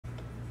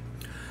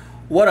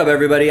What up,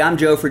 everybody? I'm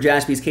Joe for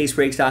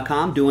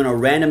JaspysCaseBreaks.com doing a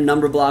random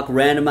number block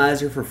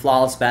randomizer for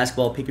Flawless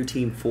Basketball. Pick your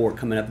team 4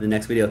 coming up in the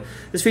next video.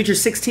 This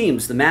features 6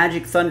 teams: the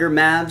Magic, Thunder,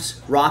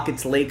 Mavs,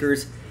 Rockets,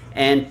 Lakers,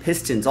 and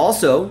Pistons.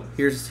 Also,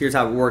 here's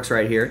how it works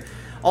right here.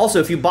 Also,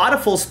 if you bought a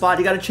full spot,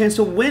 you got a chance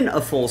to win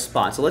a full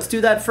spot. So let's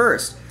do that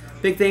first.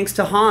 Big thanks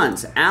to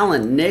Hans,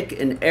 Alan, Nick,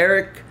 and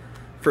Eric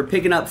for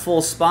picking up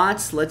full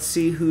spots. Let's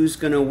see who's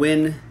going to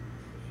win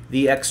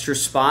the extra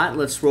spot.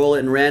 Let's roll it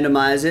and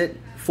randomize it.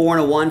 4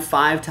 and a 1,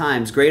 5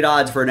 times. Great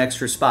odds for an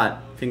extra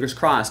spot. Fingers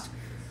crossed.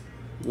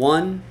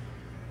 1,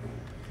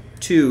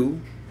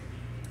 2,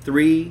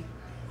 3,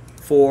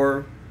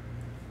 4,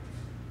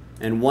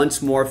 and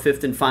once more,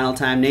 5th and final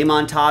time. Name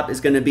on top is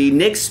going to be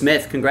Nick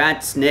Smith.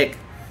 Congrats, Nick.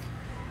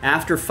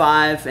 After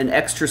 5, an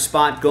extra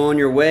spot going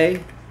your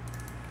way.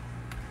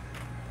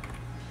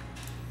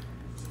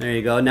 There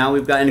you go. Now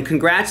we've got, and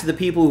congrats to the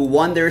people who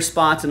won their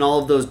spots in all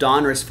of those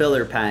Donruss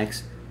filler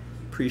packs.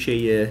 Appreciate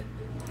you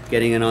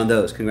getting in on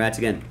those. Congrats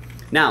again.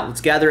 Now, let's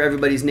gather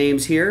everybody's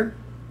names here.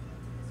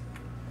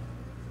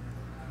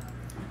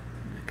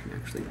 I can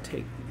actually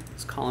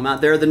let's call them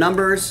out. There are the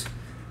numbers.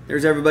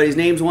 There's everybody's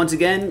names once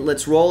again.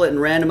 Let's roll it and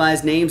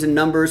randomize names and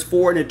numbers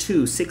 4 and a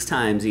 2, 6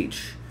 times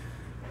each.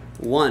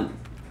 1,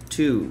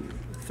 2,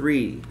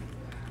 3,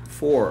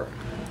 4,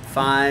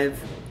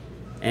 5,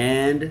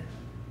 and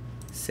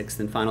 6th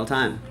and final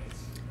time.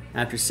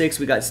 After 6,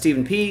 we got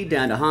Stephen P.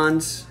 down to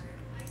Hans.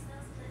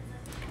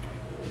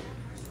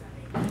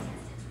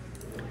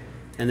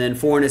 And then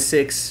 4 and a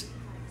 6,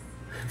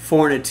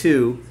 4 and a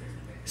 2,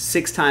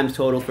 6 times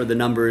total for the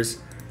numbers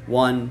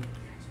 1,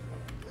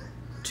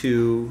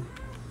 2,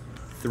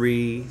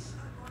 3,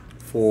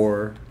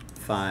 4,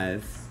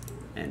 5,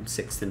 and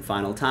 6th and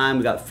final time.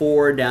 We got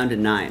 4 down to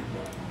 9.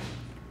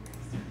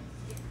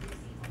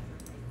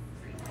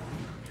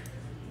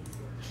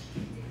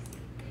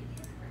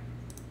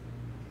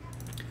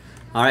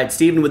 All right,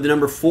 Stephen with the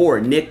number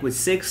 4, Nick with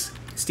 6,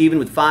 Stephen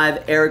with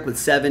 5, Eric with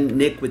 7,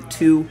 Nick with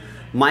 2,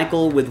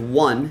 Michael with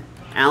 1,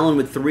 Alan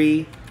with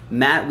 3,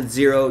 Matt with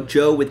 0,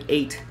 Joe with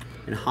 8,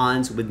 and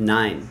Hans with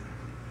 9.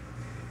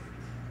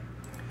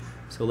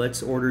 So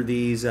let's order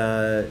these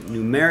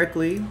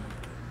numerically.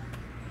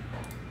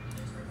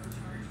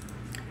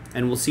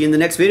 And we'll see you in the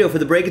next video for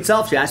the break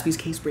itself.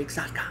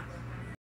 JaspysCaseBreaks.com.